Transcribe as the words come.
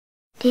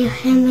Dear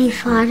Heavenly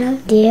Father,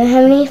 dear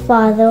Heavenly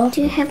Father,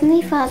 dear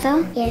Heavenly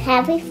Father, dear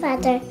Heavenly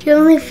Father, dear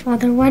Heavenly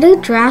Father, why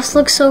do giraffes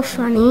look so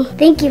funny?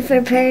 Thank you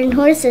for putting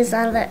horses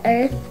on the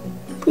earth.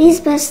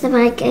 Please bless the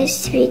bad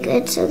guys to be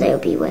good so they'll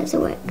be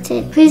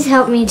resurrected. Please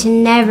help me to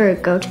never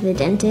go to the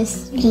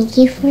dentist. Thank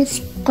you for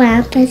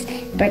Grandpa's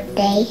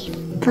birthday.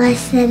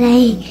 Bless that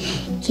I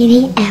can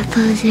eat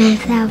apples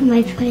without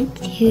my front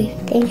tooth.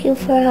 Thank you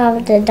for all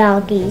the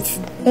doggies.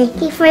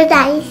 Thank you for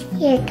Daddy's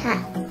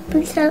haircut.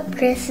 Please help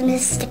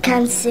Christmas to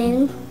come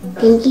soon.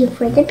 Thank you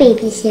for the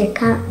baby's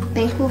haircut.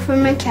 Thankful for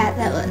my cat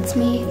that lets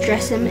me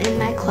dress him in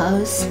my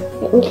clothes.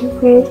 Thank you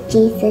for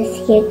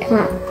Jesus'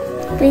 haircut.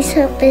 Please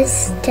help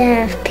us to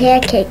have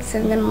pancakes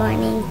in the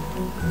morning.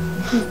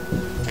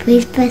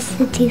 Please bless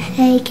the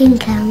toothache and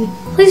come.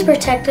 Please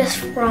protect us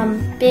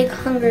from big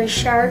hungry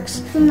sharks,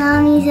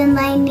 Tsunamis and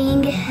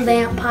lightning,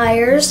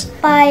 vampires,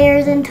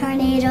 fires and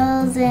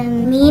tornadoes,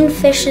 and mean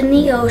fish in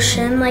the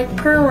ocean like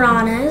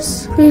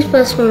piranhas. please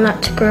bless me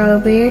not to grow a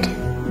beard.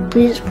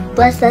 Please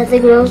bless that the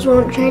girls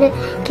won't try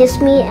to kiss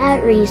me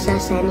at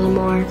recess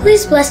anymore.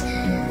 Please bless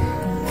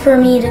for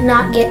me to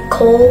not get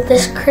cold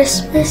this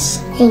Christmas.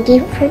 Thank you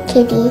for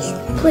kitties.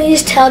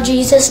 Please tell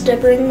Jesus to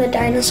bring the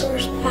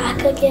dinosaurs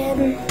back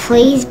again.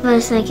 Please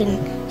bless I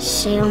can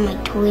share my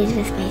toys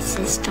with my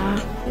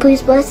sister.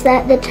 Please bless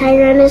that the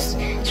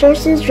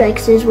Tyrannosaurus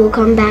Rexes will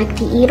come back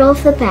to eat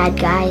off the bad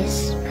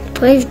guys.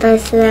 Please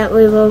bless that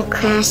we won't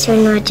crash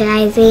when we're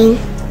driving.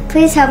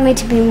 Please help me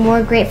to be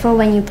more grateful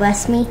when you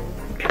bless me.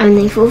 I'm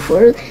thankful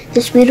for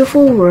this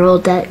beautiful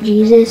world that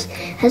Jesus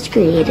has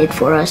created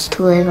for us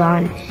to live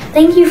on.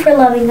 Thank you for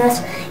loving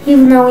us,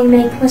 even though we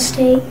make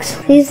mistakes.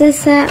 Please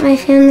bless that my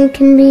family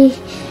can be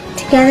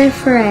together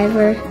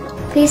forever.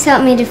 Please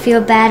help me to feel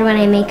bad when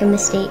I make a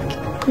mistake.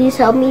 Please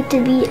help me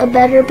to be a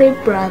better big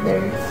brother.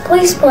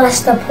 Please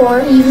bless the poor,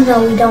 even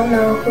though we don't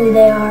know who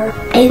they are.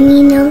 And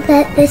we know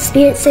that the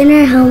spirits in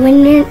our home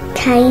are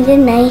kind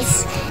and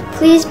nice.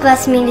 Please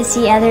bless me to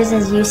see others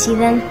as you see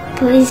them.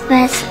 Please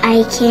bless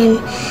I can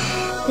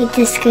read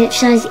the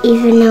scriptures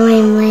even though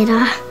I'm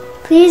little.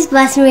 Please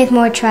bless me with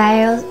more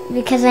trials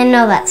because I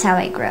know that's how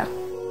I grow.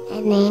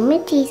 In the name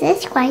of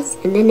Jesus Christ.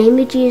 In the name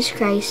of Jesus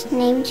Christ. In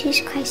the name of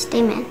Jesus Christ,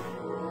 amen.